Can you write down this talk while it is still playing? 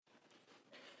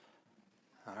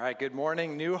All right, good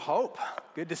morning, New Hope.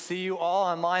 Good to see you all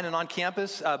online and on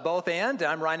campus, both and.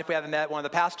 I'm Ryan, if we haven't met, one of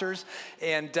the pastors.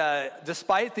 And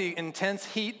despite the intense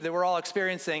heat that we're all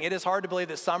experiencing, it is hard to believe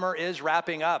that summer is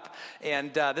wrapping up.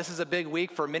 And this is a big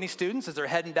week for many students as they're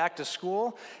heading back to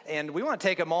school. And we want to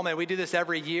take a moment, we do this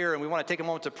every year, and we want to take a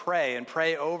moment to pray and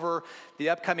pray over the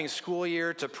upcoming school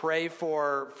year, to pray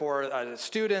for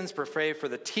students, pray for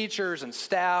the teachers and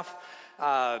staff,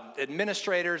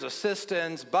 administrators,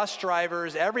 assistants, bus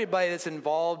drivers, everybody that's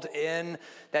involved in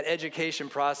that education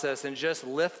process, and just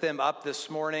lift them up this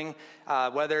morning.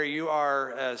 Whether you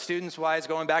are students-wise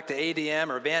going back to ADM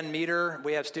or Van Meter,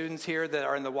 we have students here that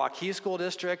are in the Waukee School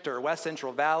District or West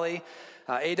Central Valley,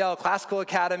 Adel Classical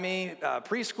Academy,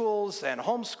 preschools and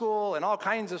homeschool and all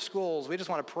kinds of schools. We just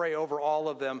want to pray over all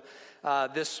of them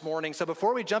this morning. So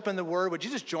before we jump in the Word, would you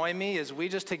just join me as we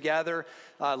just together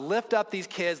lift up these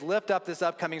kids, lift up this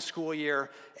upcoming school year,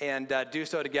 and do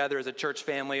so together as a church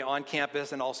family on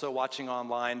campus and also watching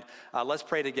online. Let's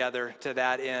pray together to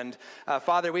that end.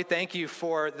 Father, we thank you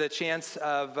for the chance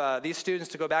of these students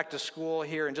to go back to school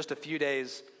here in just a few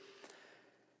days.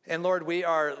 And Lord, we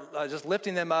are just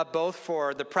lifting them up both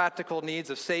for the practical needs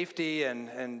of safety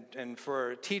and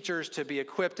for teachers to be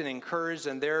equipped and encouraged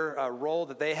in their role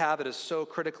that they have that is so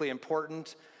critically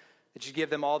important, that you give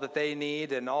them all that they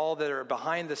need, and all that are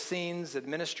behind the scenes,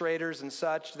 administrators and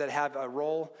such that have a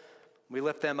role. We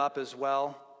lift them up as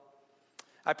well.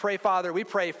 I pray, Father, we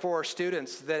pray for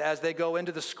students that as they go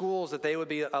into the schools that they would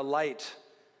be a light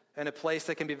in a place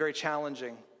that can be very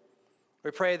challenging. We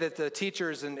pray that the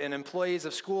teachers and employees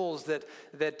of schools,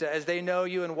 that as they know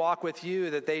you and walk with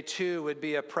you, that they too would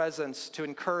be a presence to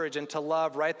encourage and to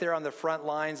love right there on the front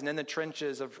lines and in the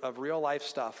trenches of real life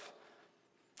stuff.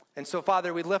 And so,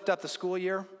 Father, we lift up the school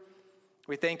year.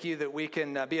 We thank you that we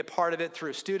can be a part of it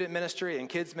through student ministry and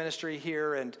kids ministry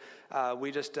here, and we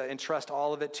just entrust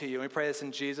all of it to you. And we pray this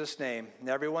in Jesus' name. And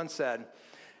everyone said,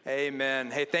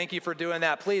 amen. Hey, thank you for doing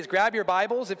that. Please grab your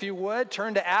Bibles, if you would.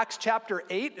 Turn to Acts chapter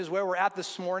 8 is where we're at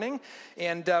this morning.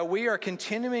 And we are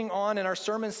continuing on in our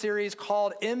sermon series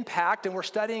called Impact. And we're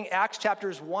studying Acts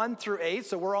chapters 1 through 8,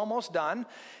 so we're almost done.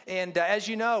 And as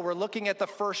you know, we're looking at the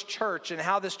first church and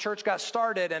how this church got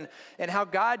started and how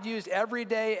God used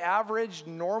everyday, average,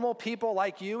 normal people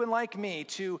like you and like me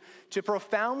to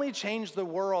profoundly change the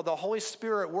world, the Holy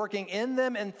Spirit working in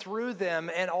them and through them,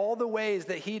 and all the ways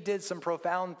that he did some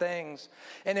profound things.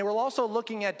 And then we're also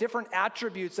looking at different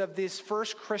attributes of these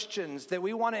first Christians that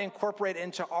we want to incorporate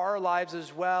into our lives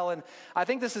as well. And I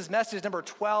think this is message number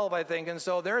 12, I think. And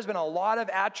so there's been a lot of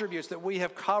attributes that we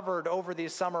have covered over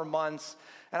these summer months.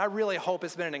 And I really hope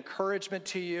it's been an encouragement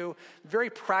to you, very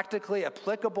practically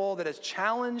applicable, that has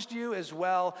challenged you as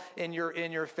well in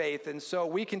your faith. And so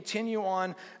we continue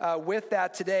on with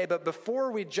that today. But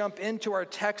before we jump into our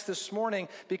text this morning,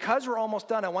 because we're almost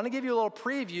done, I want to give you a little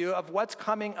preview of what's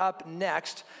coming up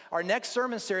next. Our next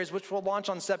sermon series, which will launch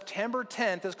on September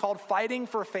 10th, is called Fighting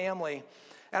for Family.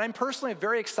 And I'm personally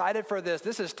very excited for this.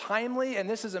 This is timely and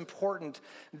this is important.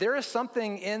 There is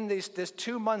something in this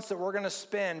 2 months that we're going to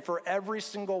spend for every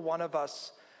single one of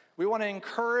us. We want to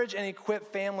encourage and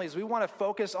equip families. We want to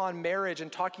focus on marriage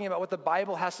and talking about what the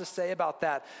Bible has to say about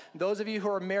that. Those of you who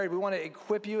are married, we want to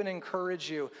equip you and encourage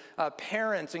you.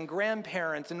 Parents and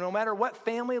grandparents, and no matter what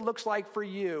family looks like for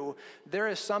you, there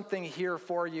is something here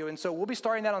for you. And so we'll be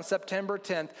starting that on September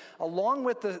 10th. Along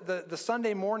with the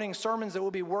Sunday morning sermons that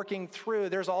we'll be working through,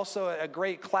 there's also a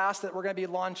great class that we're going to be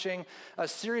launching, a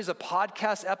series of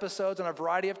podcast episodes on a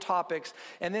variety of topics.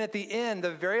 And then at the end,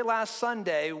 the very last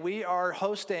Sunday, we are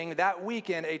hosting that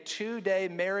weekend a 2-day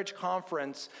marriage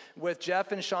conference with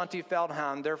Jeff and Shanti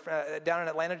Feldhahn. They're down in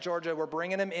Atlanta, Georgia. We're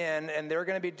bringing them in, and they're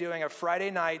going to be doing a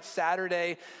Friday night,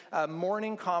 Saturday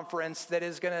morning conference that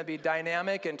is going to be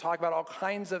dynamic and talk about all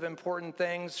kinds of important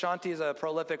things. Shanti is a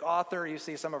prolific author. You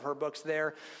see some of her books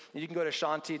there. You can go to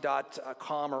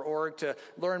shanti.com or org to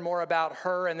learn more about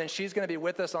her, and then she's going to be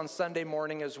with us on Sunday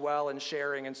morning as well and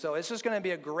sharing. And so it's just going to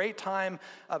be a great time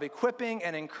of equipping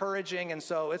and encouraging, and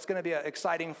so it's going to be an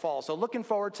exciting fall. So looking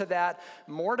forward to that.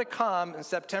 More to come on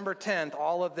September 10th.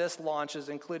 All of this launches,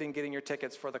 including getting your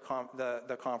tickets for the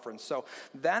conference. So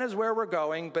that is where we're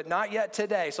going, but not yet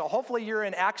today. So hopefully you're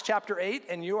in Acts chapter 8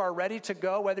 and you are ready to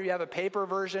go, whether you have a paper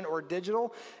version or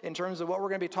digital, in terms of what we're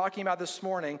going to be talking about this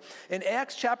morning. In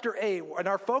Acts chapter 8, and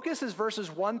our focus is verses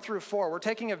 1 through 4. We're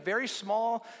taking a very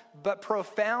small but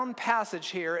profound passage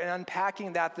here and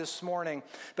unpacking that this morning.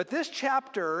 But this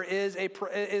chapter is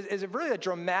really a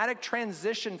dramatic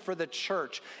transition condition for the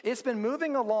church. It's been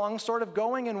moving along, sort of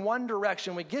going in one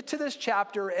direction. We get to this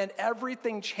chapter and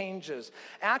everything changes.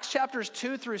 Acts chapters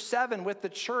 2 through 7 with the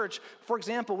church, for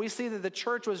example, we see that the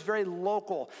church was very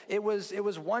local. It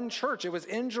was one church. It was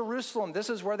in Jerusalem. This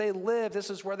is where they lived. This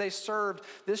is where they served.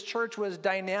 This church was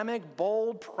dynamic,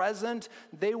 bold, present.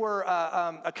 They were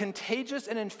a contagious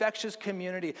and infectious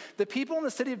community. The people in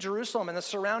the city of Jerusalem and the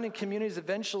surrounding communities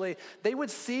eventually, they would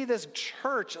see this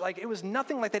church like it was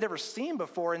nothing like they'd ever seen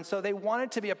before, and so they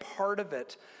wanted to be a part of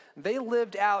it. They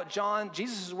lived out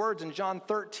Jesus' words in John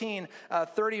 13,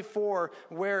 34,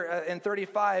 and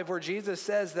 35, where Jesus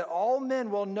says that all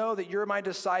men will know that you're my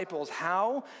disciples.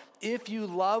 How? If you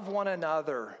love one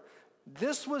another.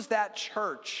 This was that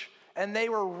church, and they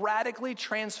were radically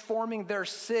transforming their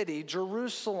city,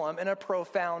 Jerusalem, in a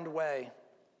profound way.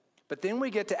 But then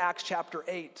we get to Acts chapter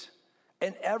 8,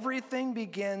 and everything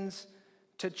begins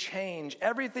to change.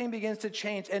 Everything begins to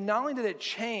change. And not only did it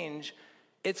change,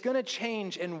 it's going to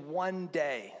change in one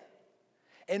day.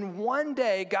 In one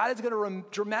day, God is going to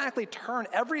dramatically turn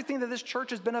everything that this church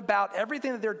has been about,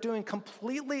 everything that they're doing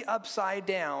completely upside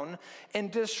down and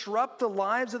disrupt the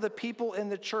lives of the people in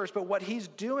the church. But what he's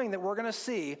doing that we're going to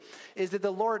see is that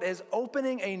the Lord is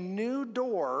opening a new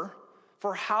door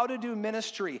for how to do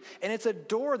ministry. And it's a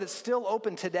door that's still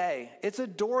open today. It's a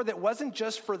door that wasn't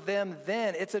just for them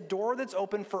then. It's a door that's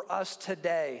open for us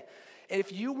today. And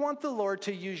if you want the Lord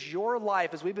to use your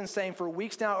life, as we've been saying for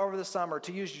weeks now over the summer,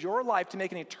 to use your life to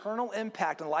make an eternal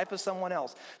impact in the life of someone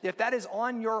else, if that is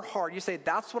on your heart, you say,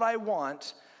 that's what I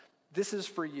want, this is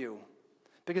for you.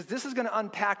 Because this is going to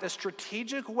unpack a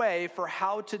strategic way for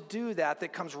how to do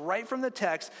that comes right from the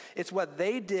text. It's what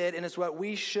they did, and it's what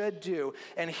we should do.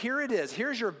 And here it is.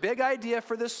 Here's your big idea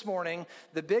for this morning.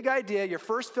 The big idea, your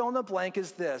first fill in the blank,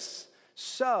 is this: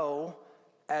 sow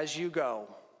as you go.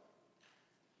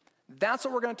 That's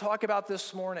what we're going to talk about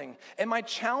this morning. And my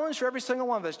challenge for every single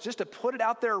one of us, just to put it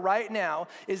out there right now,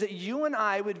 is that you and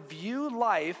I would view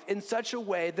life in such a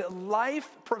way that life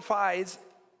provides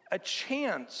a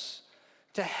chance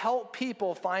to help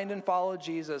people find and follow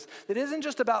Jesus. That isn't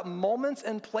just about moments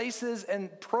and places and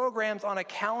programs on a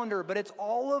calendar, but it's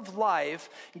all of life.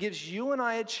 It gives you and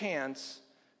I a chance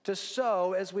to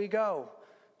sow as we go,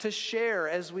 to share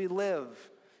as we live,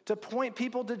 to point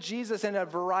people to Jesus in a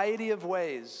variety of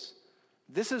ways.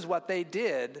 This is what they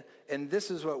did, and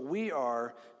this is what we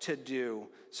are to do.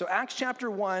 So Acts chapter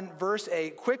 1, verse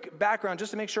 8, quick background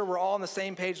just to make sure we're all on the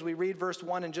same page as we read verse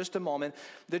 1 in just a moment.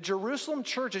 The Jerusalem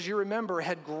church, as you remember,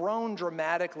 had grown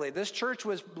dramatically. This church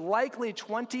was likely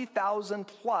 20,000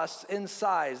 plus in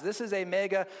size. This is a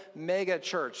mega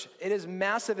church. It is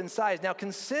massive in size. Now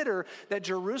consider that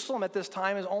Jerusalem at this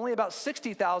time is only about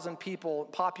 60,000 people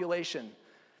population.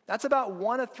 That's about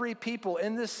 1 of 3 people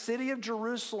in this city of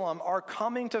Jerusalem are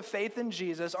coming to faith in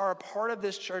Jesus, are a part of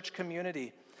this church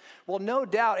community. Well, no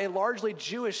doubt, a largely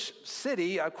Jewish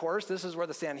city, of course, this is where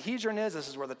the Sanhedrin is, this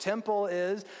is where the temple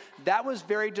is. That was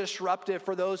very disruptive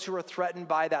for those who were threatened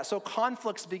by that. So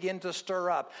conflicts begin to stir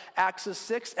up. Acts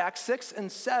 6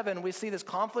 and 7, we see this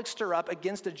conflict stir up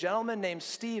against a gentleman named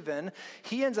Stephen.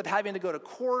 He ends up having to go to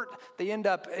court. They end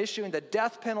up issuing the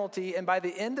death penalty, and by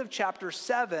the end of chapter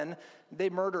 7, they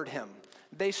murdered him.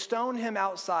 They stoned him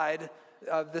outside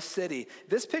of the city.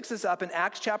 This picks us up in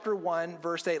Acts chapter 1,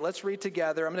 verse 8. Let's read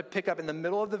together. I'm going to pick up in the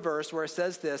middle of the verse where it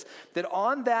says this, that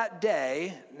on that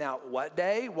day, now what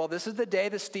day? Well, this is the day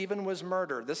that Stephen was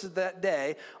murdered. This is that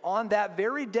day. On that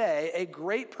very day, a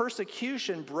great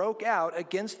persecution broke out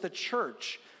against the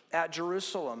church at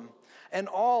Jerusalem. And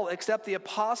all except the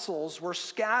apostles were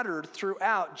scattered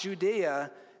throughout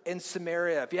Judea in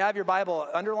Samaria. If you have your Bible,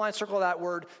 underline, circle that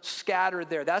word scattered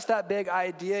there. That's that big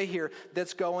idea here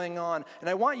that's going on. And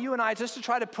I want you and I just to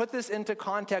try to put this into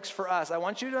context for us. I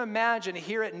want you to imagine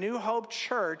here at New Hope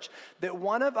Church that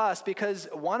one of us, because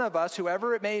one of us,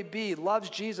 whoever it may be, loves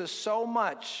Jesus so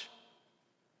much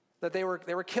that they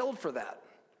were killed for that.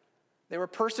 They were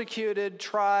persecuted,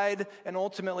 tried, and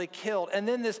ultimately killed. And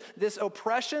then this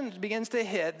oppression begins to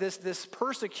hit, this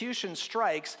persecution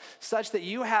strikes such that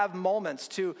you have moments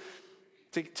to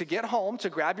get home, to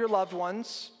grab your loved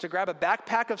ones, to grab a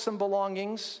backpack of some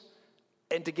belongings,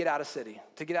 and to get out of city,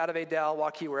 to get out of Adel,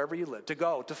 Waukee, wherever you live,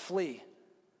 to flee.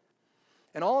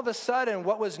 And all of a sudden,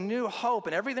 what was New Hope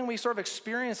and everything we sort of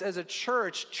experienced as a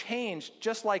church changed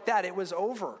just like that. It was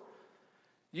over.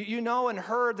 You know and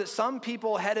heard that some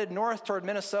people headed north toward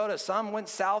Minnesota. Some went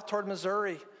south toward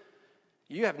Missouri.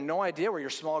 You have no idea where your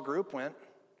small group went.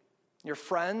 Your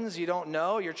friends, you don't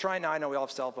know. You're trying, now I know we all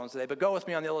have cell phones today, but go with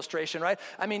me on the illustration, right?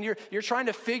 I mean, you're trying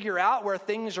to figure out where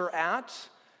things are at.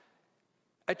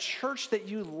 a church that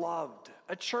you loved,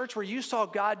 a church where you saw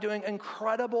God doing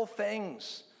incredible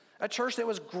things, a church that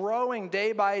was growing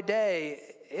day by day,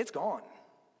 it's gone.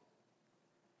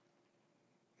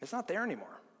 It's not there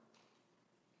anymore.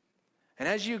 And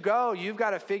as you go, you've got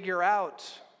to figure out,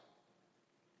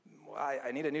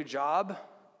 I need a new job.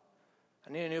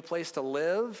 I need a new place to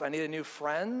live. I need new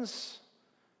friends.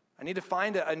 I need to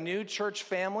find a new church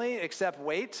family, except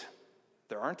wait,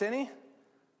 there aren't any.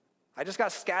 I just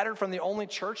got scattered from the only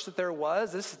church that there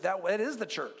was. It is the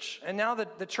church. And now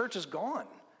the church is gone.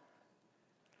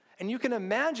 And you can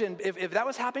imagine if that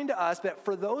was happening to us, but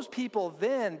for those people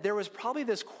then, there was probably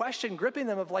this question gripping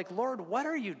them of like, Lord, what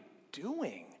are you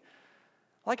doing?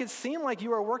 Like it seemed like you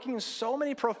were working in so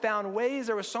many profound ways.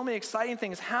 There were so many exciting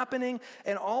things happening.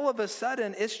 And all of a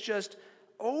sudden, it's just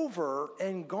over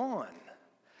and gone.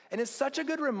 And it's such a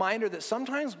good reminder that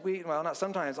sometimes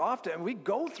often we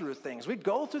go through things. We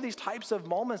go through these types of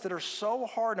moments that are so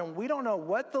hard and we don't know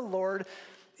what the Lord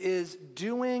is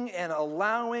doing and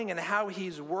allowing and how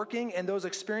he's working. And those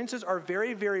experiences are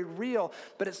very, very real.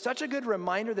 But it's such a good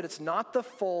reminder that it's not the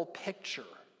full picture.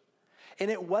 And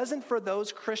it wasn't for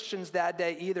those Christians that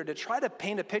day either. To try to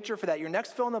paint a picture for that, your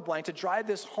next fill in the blank, to drive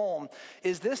this home,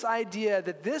 is this idea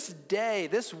that this day,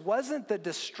 this wasn't the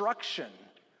destruction.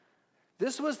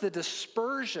 This was the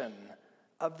dispersion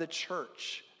of the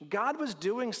church. God was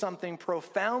doing something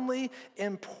profoundly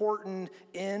important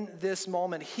in this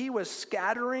moment. He was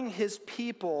scattering his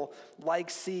people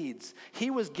like seeds. He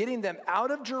was getting them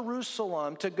out of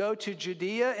Jerusalem to go to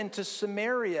Judea and to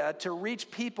Samaria to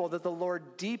reach people that the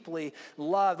Lord deeply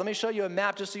loved. Let me show you a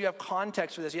map just so you have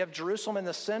context for this. You have Jerusalem in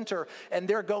the center, and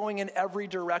they're going in every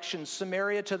direction.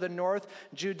 Samaria to the north,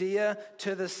 Judea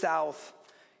to the south.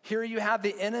 Here you have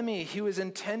the enemy who is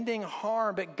intending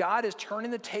harm, but God is turning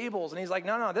the tables, and he's like,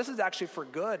 no, this is actually for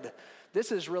good.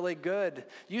 This is really good.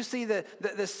 You see that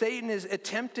the Satan is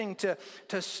attempting to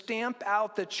stamp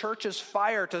out the church's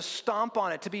fire, to stomp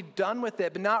on it, to be done with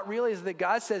it, but not realize that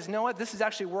God says, you know what, this is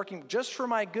actually working just for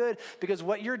my good, because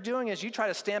what you're doing is you try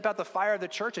to stamp out the fire of the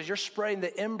church as you're spreading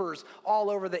the embers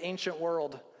all over the ancient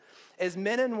world. As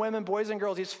men and women, boys and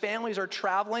girls, these families are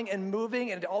traveling and moving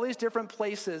into all these different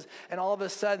places, and all of a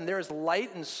sudden there is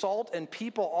light and salt and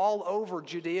people all over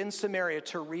Judea and Samaria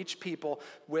to reach people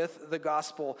with the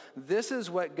gospel. This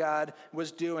is what God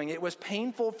was doing. It was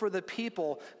painful for the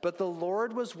people, but the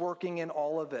Lord was working in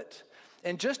all of it.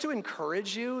 And just to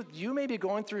encourage you, you may be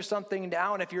going through something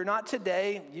now, and if you're not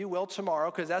today, you will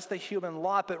tomorrow, because that's the human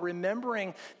lot. But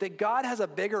remembering that God has a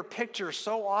bigger picture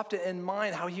so often in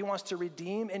mind, how he wants to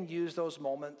redeem and use those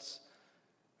moments.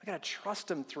 We got to trust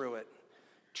him through it.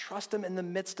 Trust him in the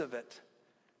midst of it.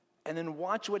 And then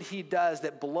watch what he does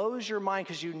that blows your mind,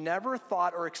 because you never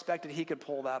thought or expected he could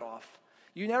pull that off.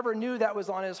 You never knew that was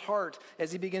on his heart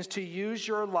as he begins to use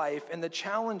your life and the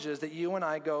challenges that you and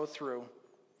I go through.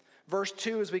 Verse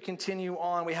 2, as we continue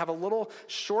on, we have a little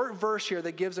short verse here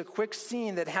that gives a quick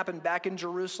scene that happened back in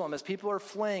Jerusalem. As people are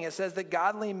fleeing, it says that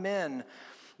godly men,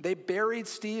 they buried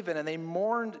Stephen and they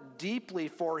mourned deeply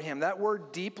for him. That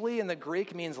word deeply in the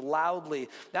Greek means loudly.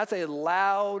 That's a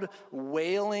loud,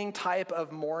 wailing type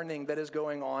of mourning that is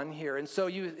going on here. And so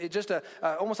it's just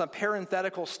almost a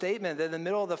parenthetical statement that in the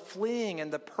middle of the fleeing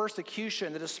and the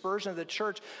persecution, the dispersion of the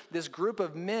church, this group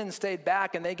of men stayed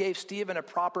back and they gave Stephen a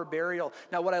proper burial.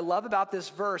 Now, what I love about this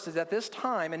verse is at this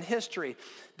time in history,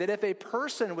 that if a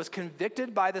person was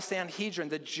convicted by the Sanhedrin,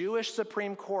 the Jewish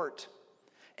Supreme Court,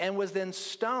 and was then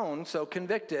stoned, so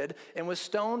convicted, and was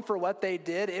stoned for what they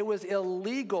did, it was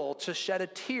illegal to shed a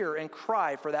tear and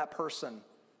cry for that person.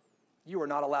 You were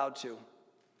not allowed to.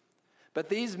 But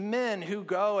these men who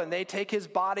go and they take his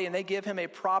body and they give him a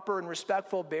proper and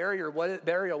respectful burial,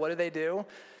 what do they do?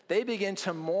 They begin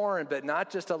to mourn, but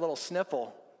not just a little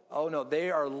sniffle. Oh no,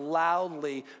 they are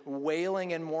loudly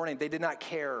wailing and mourning. They did not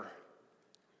care.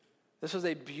 This was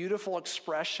a beautiful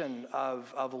expression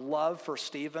of love for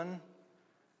Stephen,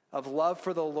 of love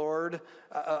for the Lord,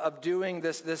 of doing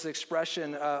this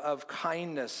expression of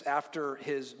kindness after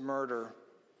his murder.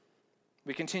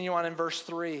 We continue on in verse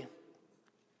 3.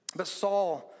 But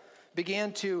Saul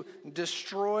began to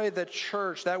destroy the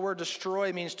church. That word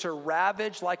destroy means to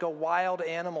ravage like a wild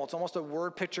animal. It's almost a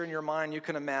word picture in your mind you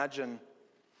can imagine.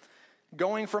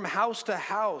 Going from house to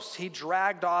house, he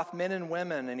dragged off men and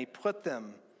women and he put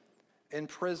them in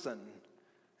prison.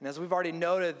 And as we've already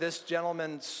noted, this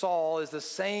gentleman, Saul, is the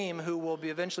same who will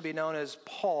eventually be known as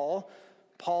Paul.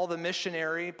 Paul the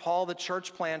missionary, Paul the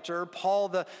church planter, Paul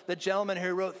the gentleman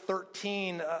who wrote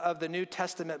 13 of the New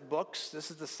Testament books.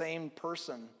 This is the same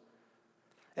person.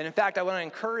 And in fact, I want to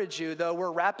encourage you, though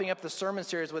we're wrapping up the sermon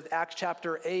series with Acts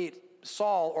chapter 8,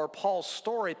 Saul or Paul's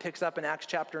story picks up in Acts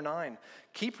chapter 9.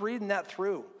 Keep reading that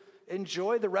through.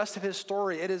 Enjoy the rest of his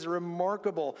story. It is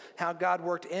remarkable how God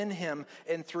worked in him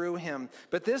and through him.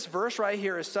 But this verse right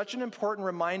here is such an important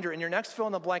reminder. In your next fill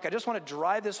in the blank, I just want to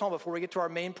drive this home before we get to our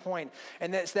main point.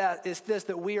 And that's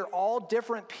that we are all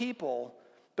different people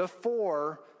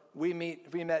before we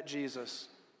met Jesus.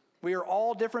 We are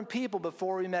all different people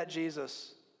before we met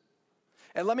Jesus.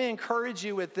 And let me encourage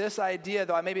you with this idea,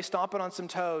 though I may be stomping on some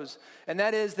toes, and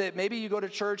that is that maybe you go to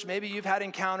church, maybe you've had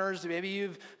encounters, maybe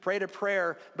you've prayed a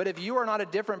prayer, but if you are not a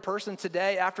different person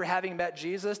today after having met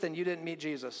Jesus, then you didn't meet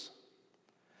Jesus.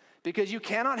 Because you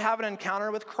cannot have an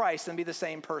encounter with Christ and be the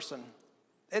same person.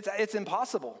 It's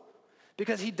impossible.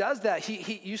 Because he does that.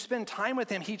 You spend time with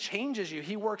him. He changes you.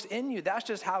 He works in you. That's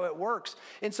just how it works.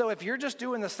 And so if you're just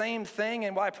doing the same thing,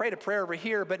 and well, I prayed a prayer over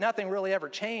here, but nothing really ever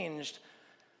changed,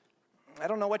 I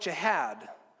don't know what you had,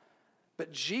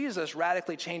 but Jesus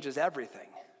radically changes everything.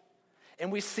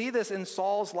 And we see this in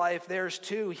Saul's life. There's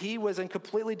too. He was a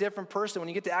completely different person. When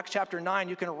you get to Acts chapter 9,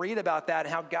 you can read about that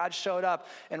and how God showed up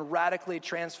and radically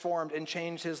transformed and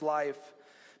changed his life.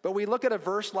 But we look at a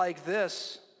verse like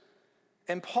this,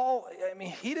 and Paul,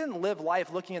 he didn't live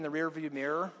life looking in the rearview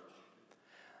mirror,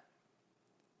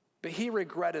 but he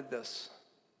regretted this.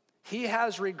 He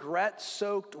has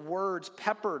regret-soaked words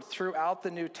peppered throughout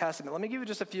the New Testament. Let me give you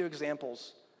just a few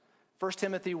examples. 1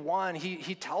 Timothy 1,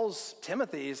 he tells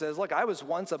Timothy, he says, look, I was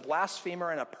once a blasphemer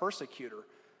and a persecutor.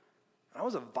 I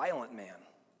was a violent man.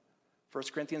 1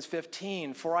 Corinthians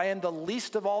 15, for I am the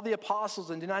least of all the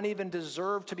apostles and do not even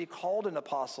deserve to be called an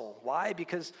apostle. Why?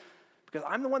 Because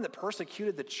I'm the one that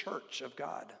persecuted the church of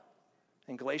God.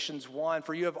 In Galatians 1,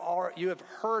 for you have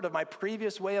heard of my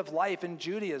previous way of life in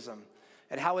Judaism,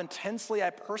 and how intensely I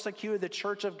persecuted the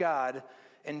church of God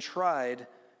and tried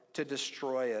to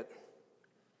destroy it.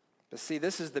 But see,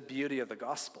 this is the beauty of the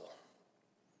gospel.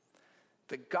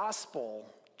 The gospel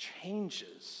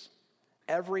changes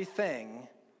everything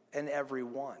and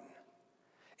everyone.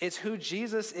 It's who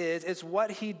Jesus is. It's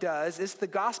what he does. It's the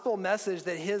gospel message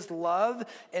that his love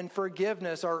and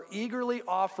forgiveness are eagerly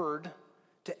offered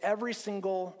to every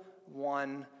single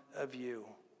one of you.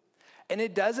 And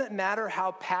it doesn't matter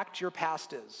how packed your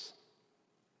past is.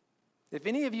 If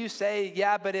any of you say,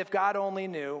 yeah, but if God only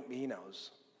knew, he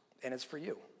knows, and it's for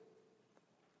you.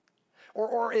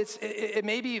 Or it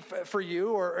may be for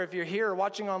you, or if you're here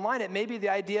watching online, it may be the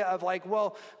idea of like,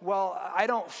 well, I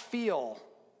don't feel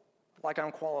like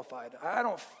I'm qualified. I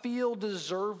don't feel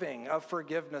deserving of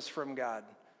forgiveness from God.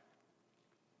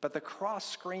 But the cross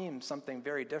screams something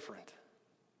very different.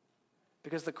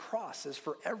 Because the cross is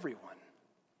for everyone.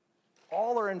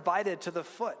 All are invited to the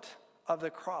foot of the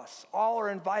cross. All are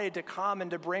invited to come and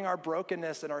to bring our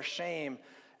brokenness and our shame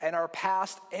and our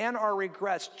past and our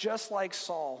regrets, just like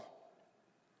Saul,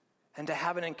 and to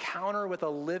have an encounter with a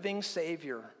living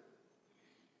Savior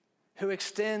who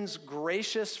extends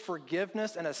gracious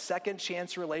forgiveness and a second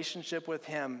chance relationship with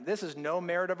him. This is no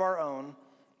merit of our own.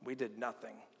 We did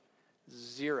nothing.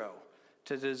 Zero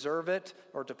to deserve it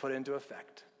or to put into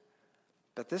effect.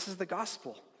 But this is the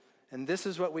gospel. And this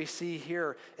is what we see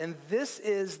here. And this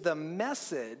is the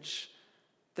message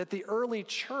that the early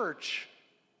church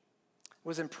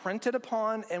was imprinted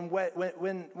upon. And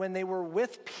when they were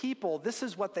with people, this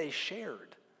is what they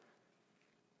shared.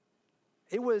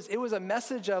 It was a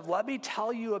message of, let me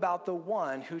tell you about the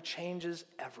one who changes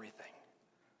everything.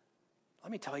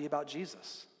 Let me tell you about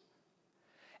Jesus.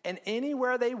 And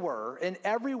anywhere they were and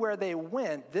everywhere they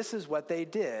went, this is what they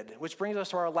did. Which brings us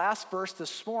to our last verse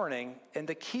this morning, and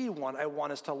the key one I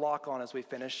want us to lock on as we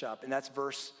finish up, and that's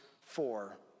verse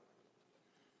 4.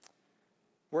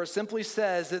 Where it simply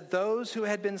says that those who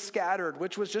had been scattered,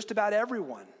 which was just about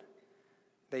everyone,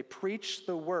 they preached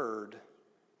the word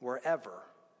wherever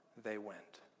they went.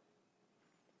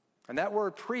 And that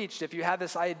word preached, if you have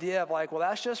this idea of like, well,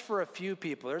 that's just for a few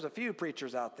people. There's a few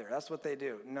preachers out there. That's what they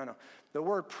do. No. The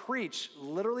word preach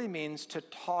literally means to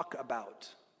talk about.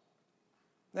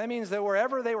 That means that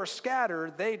wherever they were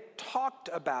scattered, they talked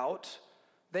about,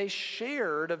 they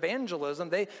shared evangelism.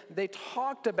 They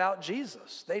talked about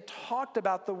Jesus. They talked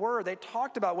about the word. They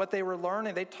talked about what they were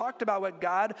learning. They talked about what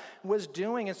God was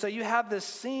doing. And so you have this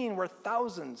scene where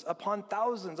thousands upon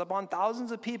thousands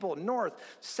of people, north,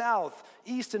 south,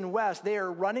 east, and west, they are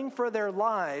running for their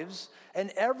lives. And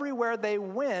everywhere they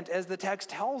went, as the text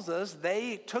tells us,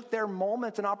 they took their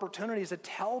moments and opportunities to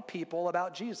tell people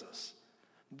about Jesus.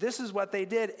 This is what they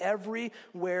did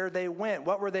everywhere they went.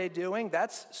 What were they doing?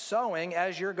 That's sowing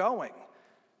as you're going.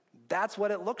 That's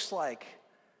what it looks like.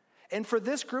 And for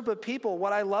this group of people,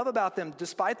 what I love about them,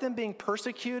 despite them being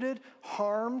persecuted,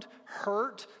 harmed,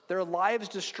 hurt, their lives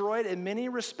destroyed in many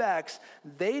respects,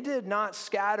 they did not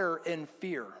scatter in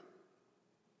fear.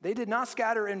 They did not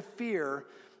scatter in fear.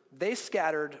 They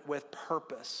scattered with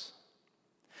purpose.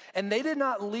 And they did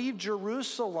not leave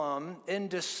Jerusalem in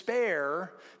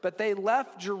despair, but they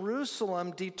left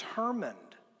Jerusalem determined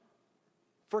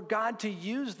for God to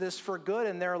use this for good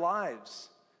in their lives.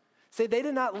 See, they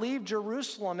did not leave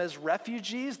Jerusalem as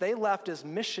refugees, they left as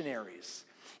missionaries.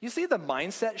 You see the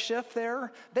mindset shift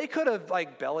there? They could have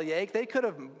bellyached, they could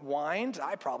have whined,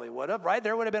 I probably would have, right?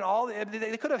 There would have been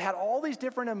they could have had all these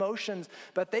different emotions,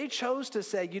 but they chose to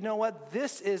say, you know what,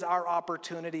 this is our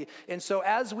opportunity. And so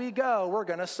as we go, we're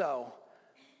gonna sow.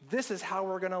 This is how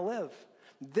we're gonna live.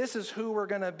 This is who we're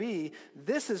gonna be.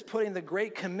 This is putting the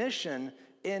Great Commission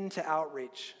into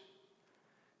outreach.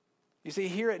 You see,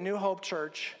 here at New Hope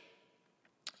Church,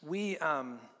 we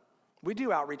do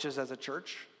outreaches as a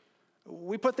church.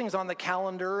 We put things on the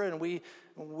calendar and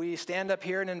we stand up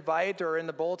here and invite, or in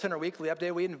the bulletin or weekly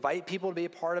update, we invite people to be a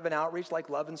part of an outreach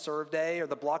like Love and Serve Day or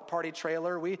the Block Party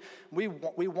Trailer. We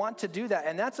want to do that,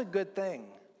 and that's a good thing.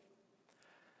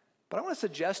 But I want to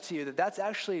suggest to you that that's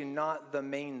actually not the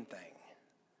main thing.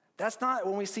 That's not,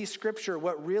 when we see Scripture,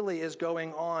 what really is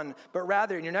going on, but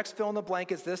rather, in your next fill in the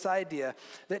blank, is this idea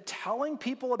that telling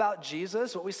people about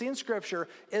Jesus, what we see in Scripture,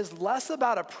 is less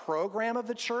about a program of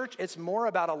the church, it's more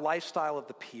about a lifestyle of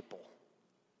the people.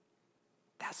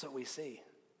 That's what we see.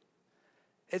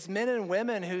 It's men and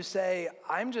women who say,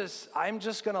 I'm just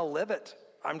going to live it.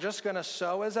 I'm just going to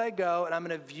sow as I go, and I'm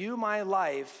going to view my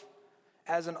life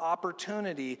as an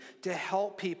opportunity to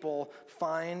help people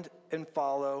find and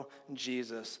follow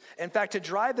Jesus. In fact, to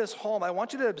drive this home, I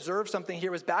want you to observe something here.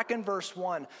 It was back in verse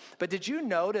 1. But did you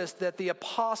notice that the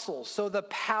apostles, so the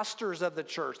pastors of the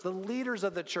church, the leaders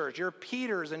of the church, your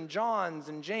Peters and Johns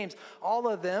and James, all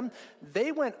of them,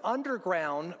 they went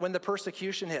underground when the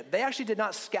persecution hit. They actually did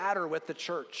not scatter with the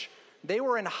church. They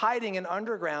were in hiding and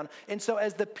underground. And so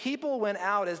as the people went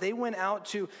out, as they went out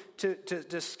to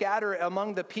scatter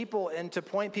among the people and to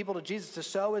point people to Jesus, to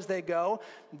sow as they go,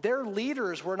 their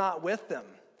leaders were not with them.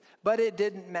 But it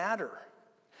didn't matter.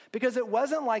 Because it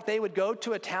wasn't like they would go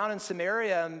to a town in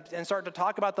Samaria and start to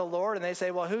talk about the Lord, and they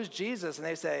say, well, who's Jesus? And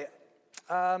they say,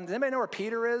 does anybody know where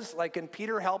Peter is? Can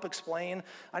Peter help explain?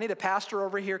 I need a pastor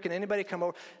over here. Can anybody come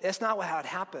over? That's not how it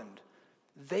happened.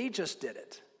 They just did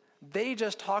it. They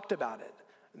just talked about it.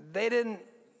 They didn't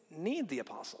need the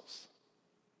apostles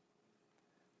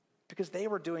because they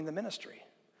were doing the ministry.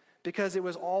 Because it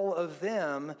was all of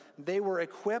them. They were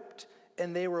equipped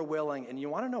and they were willing. And you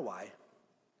want to know why?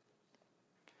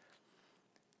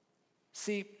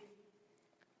 See,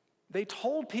 they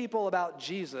told people about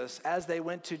Jesus as they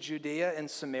went to Judea and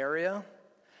Samaria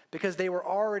because they were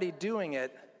already doing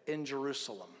it in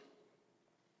Jerusalem.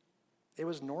 It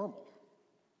was normal.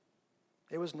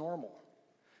 It was normal.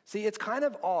 See, it's kind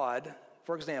of odd,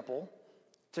 for example,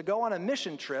 to go on a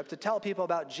mission trip to tell people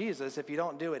about Jesus if you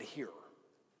don't do it here.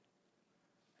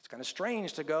 It's kind of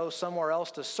strange to go somewhere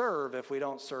else to serve if we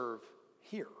don't serve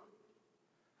here.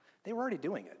 They were already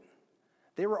doing it.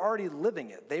 They were already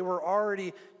living it. They were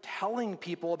already telling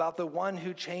people about the one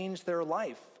who changed their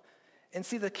life. And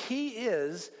see, the key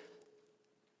is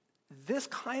this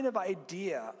kind of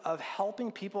idea of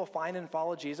helping people find and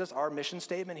follow Jesus, our mission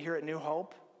statement here at New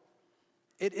Hope,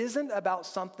 it isn't about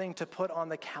something to put on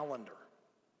the calendar.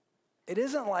 It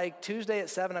isn't like Tuesday at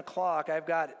 7 o'clock, I've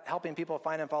got helping people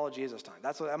find and follow Jesus time.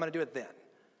 That's what I'm going to do it then.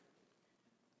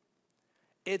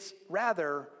 It's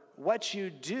rather what you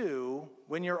do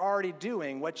when you're already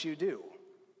doing what you do.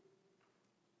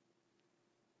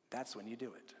 That's when you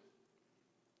do it.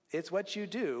 It's what you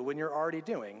do when you're already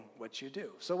doing what you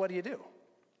do. So what do?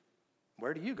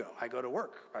 Where do you go? I go to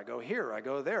work. I go here. I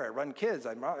go there. I run kids.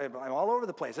 I'm all over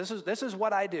the place. This is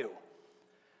what I do.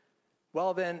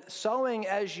 Well, then, sowing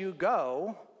as you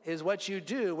go is what you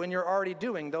do when you're already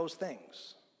doing those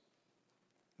things.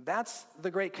 That's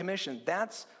the Great Commission.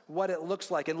 That's what it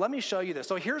looks like. And let me show you this.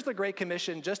 So here's the Great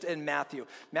Commission just in Matthew.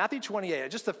 Matthew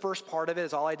 28, just the first part of it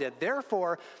is all I did.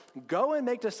 Therefore, go and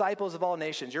make disciples of all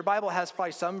nations. Your Bible has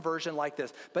probably some version like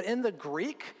this. But in the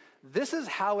Greek, this is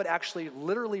how it actually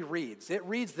literally reads. It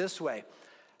reads this way.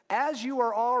 As you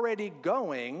are already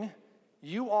going,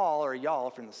 you all, or y'all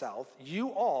from the South, you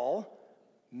all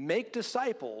make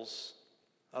disciples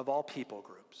of all people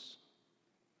groups.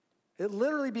 It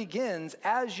literally begins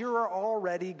as you are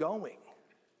already going.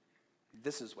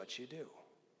 This is what you do.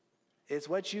 It's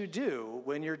what you do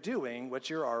when you're doing what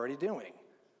you're already doing.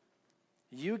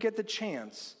 You get the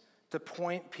chance to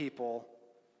point people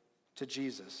to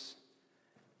Jesus.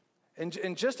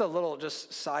 And just a little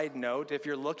side note, if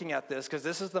you're looking at this, because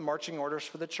this is the marching orders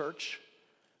for the church.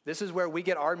 This is where we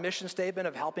get our mission statement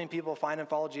of helping people find and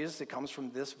follow Jesus. It comes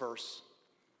from this verse.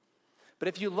 But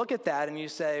if you look at that and you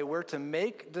say, we're to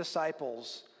make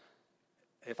disciples,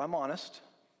 if I'm honest,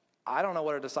 I don't know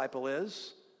what a disciple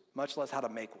is, much less how to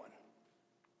make one.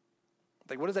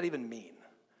 Like, what does that even mean?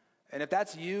 And if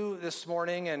that's you this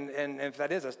morning, and if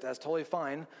that is, that's totally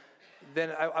fine,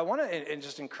 then I want to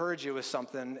just encourage you with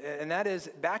something. And that is,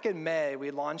 back in May,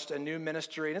 we launched a new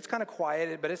ministry, and it's kind of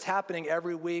quiet, but it's happening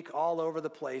every week all over the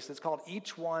place. It's called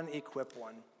Each One, Equip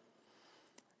One.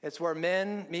 It's where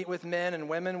men meet with men and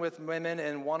women with women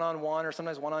in one-on-one or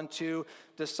sometimes one-on-two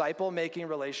disciple-making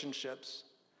relationships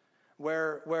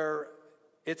where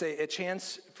it's a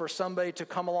chance for somebody to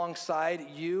come alongside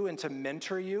you and to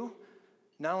mentor you,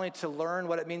 not only to learn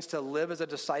what it means to live as a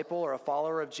disciple or a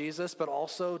follower of Jesus, but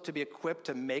also to be equipped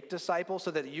to make disciples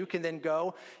so that you can then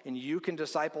go and you can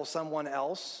disciple someone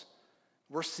else.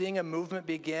 We're seeing a movement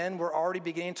begin. We're already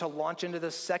beginning to launch into the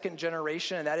second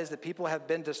generation, and that is that people have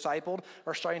been discipled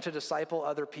or starting to disciple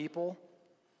other people.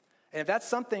 And if that's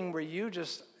something where you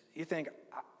think,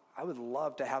 I would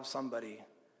love to have somebody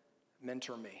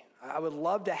mentor me. I would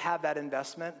love to have that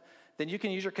investment. Then you can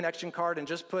use your connection card and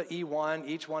just put E1,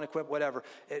 Each One, Equip, whatever.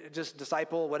 Just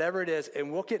disciple, whatever it is,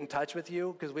 and we'll get in touch with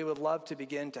you because we would love to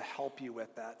begin to help you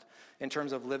with that in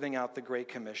terms of living out the Great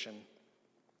Commission.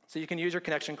 So you can use your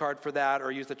connection card for that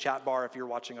or use the chat bar if you're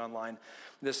watching online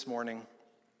this morning.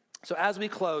 So as we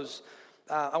close,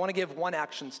 I want to give one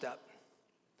action step.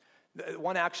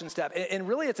 One action step. And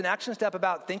really it's an action step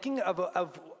about thinking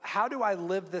of how do I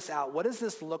live this out? What does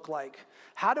this look like?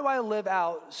 How do I live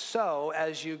out so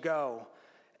as you go?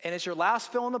 And it's your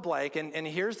last fill in the blank. And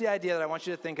here's the idea that I want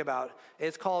you to think about.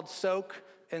 It's called soak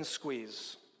and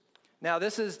squeeze. Now,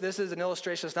 this is an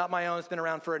illustration. It's not my own. It's been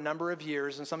around for a number of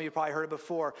years, and some of you probably heard it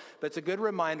before, but it's a good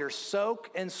reminder.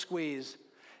 Soak and squeeze.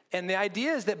 And the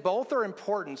idea is that both are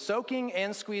important. Soaking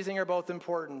and squeezing are both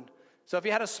important. So if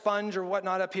you had a sponge or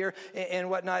whatnot up here and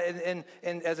whatnot, and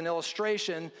as an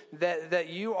illustration, that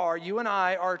you and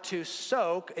I are to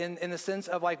soak in the sense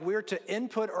of like we're to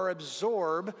input or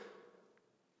absorb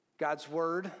God's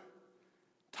word,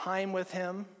 time with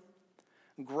him,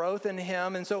 growth in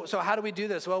him. And so how do we do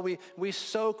this? Well, we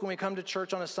soak when we come to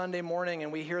church on a Sunday morning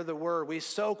and we hear the word. We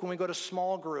soak when we go to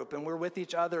small group and we're with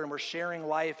each other and we're sharing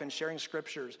life and sharing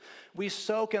scriptures. We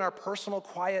soak in our personal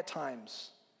quiet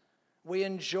times. We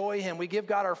enjoy him. We give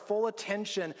God our full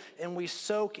attention and we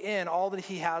soak in all that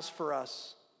he has for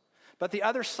us. But the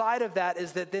other side of that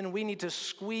is that then we need to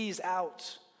squeeze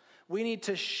out. We need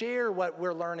to share what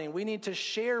we're learning. We need to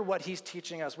share what he's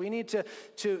teaching us. We need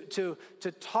to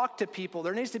talk to people.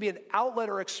 There needs to be an outlet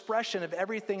or expression of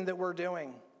everything that we're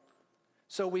doing.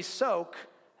 So we soak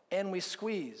and we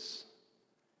squeeze.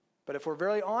 But if we're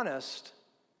very honest,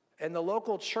 in the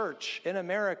local church in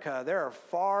America, there are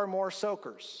far more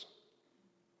soakers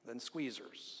than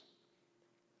squeezers.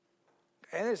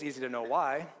 And it's easy to know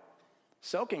why.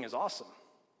 Soaking is awesome.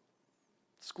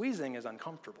 Squeezing is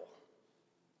uncomfortable.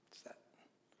 It's that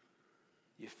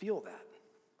you feel that.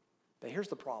 But here's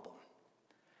the problem.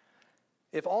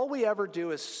 If all we ever do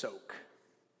is soak,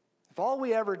 if all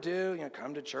we ever do,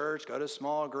 come to church, go to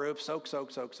small groups, soak,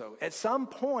 at some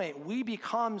point we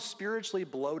become spiritually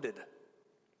bloated,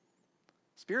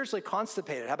 spiritually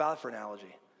constipated. How about that for an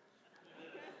analogy?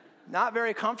 Not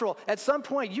very comfortable. At some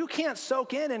point, you can't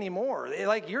soak in anymore.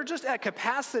 Like you're just at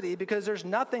capacity because there's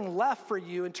nothing left for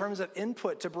you in terms of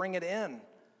input to bring it in.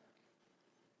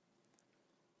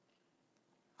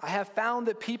 I have found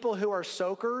that people who are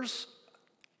soakers,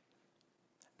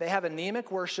 they have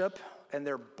anemic worship and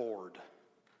they're bored.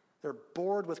 They're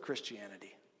bored with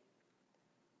Christianity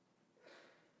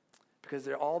because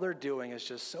all they're doing is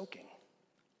just soaking.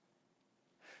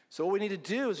 So what we need to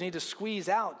do is we need to squeeze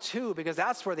out too, because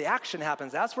that's where the action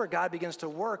happens. That's where God begins to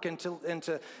work and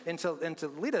to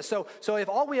lead us. So if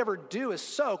all we ever do is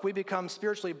soak, we become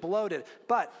spiritually bloated.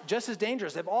 But just as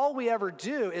dangerous, if all we ever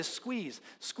do is squeeze.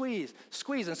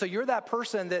 And so you're that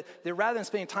person that rather than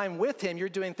spending time with him, you're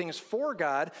doing things for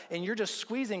God and you're just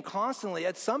squeezing constantly.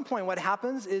 At some point what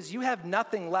happens is you have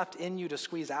nothing left in you to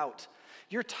squeeze out.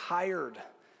 You're tired.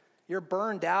 You're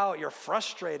burned out. You're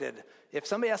frustrated. If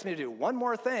somebody asks me to do one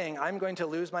more thing, I'm going to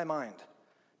lose my mind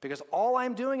because all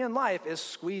I'm doing in life is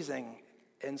squeezing,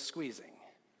 and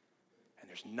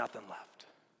there's nothing left.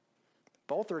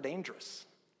 Both are dangerous.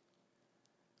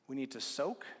 We need to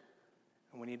soak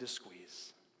and we need to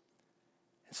squeeze.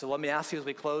 And so let me ask you as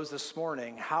we close this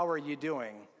morning, how are you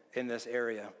doing in this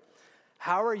area?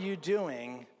 How are you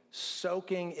doing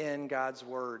soaking in God's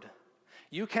word?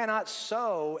 You cannot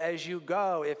sow as you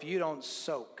go if you don't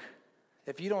soak.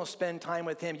 If you don't spend time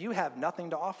with him, you have nothing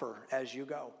to offer as you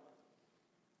go.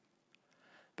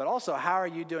 But also, how are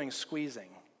you doing squeezing?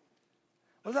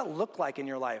 What does that look like in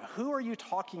your life? Who are you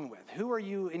talking with? Who are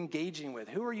you engaging with?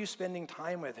 Who are you spending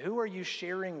time with? Who are you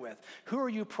sharing with? Who are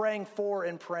you praying for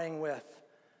and praying with?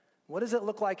 What does it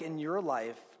look like in your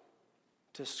life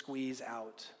to squeeze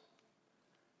out?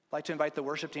 I'd like to invite the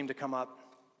worship team to come up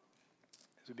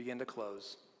as we begin to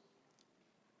close.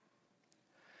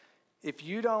 If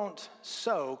you don't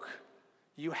soak,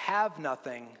 you have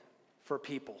nothing for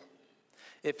people.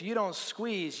 If you don't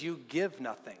squeeze, you give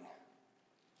nothing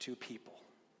to people.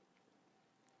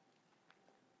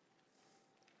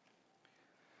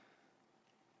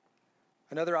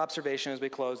 Another observation as we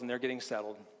close and they're getting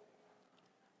settled.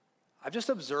 I've just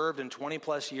observed in 20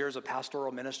 plus years of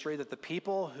pastoral ministry that the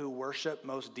people who worship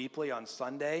most deeply on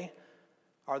Sunday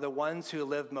are the ones who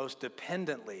live most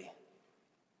dependently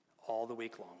all the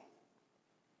week long.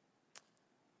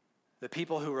 The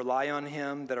people who rely on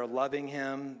him, that are loving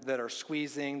him, that are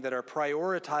squeezing, that are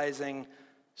prioritizing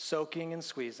soaking and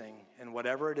squeezing and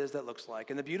whatever it is that looks like.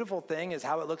 And the beautiful thing is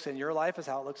how it looks in your life is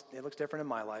how it looks different in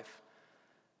my life.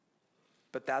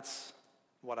 But that's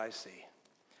what I see.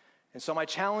 And so my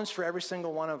challenge for every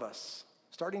single one of us,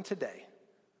 starting today,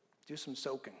 do some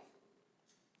soaking,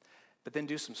 but then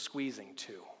do some squeezing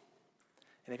too.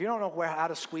 And if you don't know how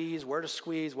to squeeze, where to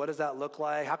squeeze, what does that look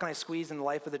like, how can I squeeze in the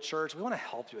life of the church, we want to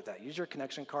help you with that. Use your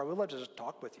connection card. We'd love to just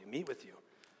talk with you, meet with you.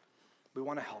 We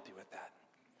want to help you with that.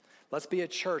 Let's be a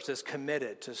church that's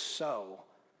committed to sow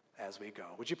as we go.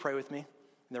 Would you pray with me?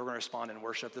 And then we're going to respond in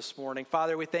worship this morning.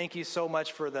 Father, we thank you so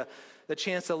much for the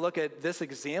chance to look at this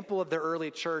example of the early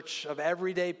church, of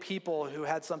everyday people who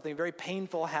had something very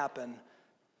painful happen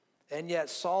and yet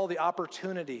saw the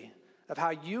opportunity of how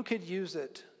you could use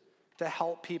it to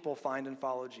help people find and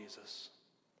follow Jesus.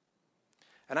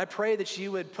 And I pray that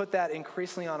you would put that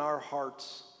increasingly on our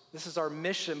hearts. This is our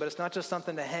mission, but it's not just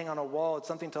something to hang on a wall. It's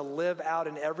something to live out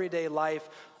in everyday life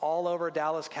all over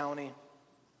Dallas County.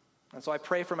 And so I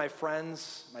pray for my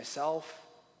friends, myself,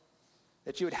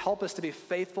 that you would help us to be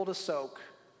faithful to soak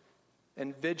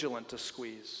and vigilant to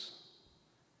squeeze.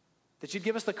 That you'd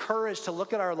give us the courage to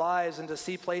look at our lives and to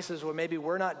see places where maybe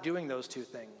we're not doing those two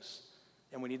things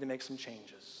and we need to make some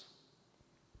changes.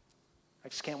 I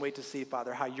just can't wait to see,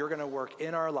 Father, how you're going to work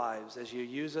in our lives as you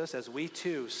use us, as we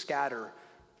too scatter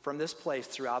from this place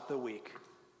throughout the week,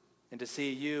 and to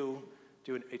see you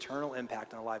do an eternal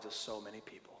impact on the lives of so many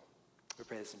people. We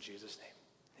pray this in Jesus' name.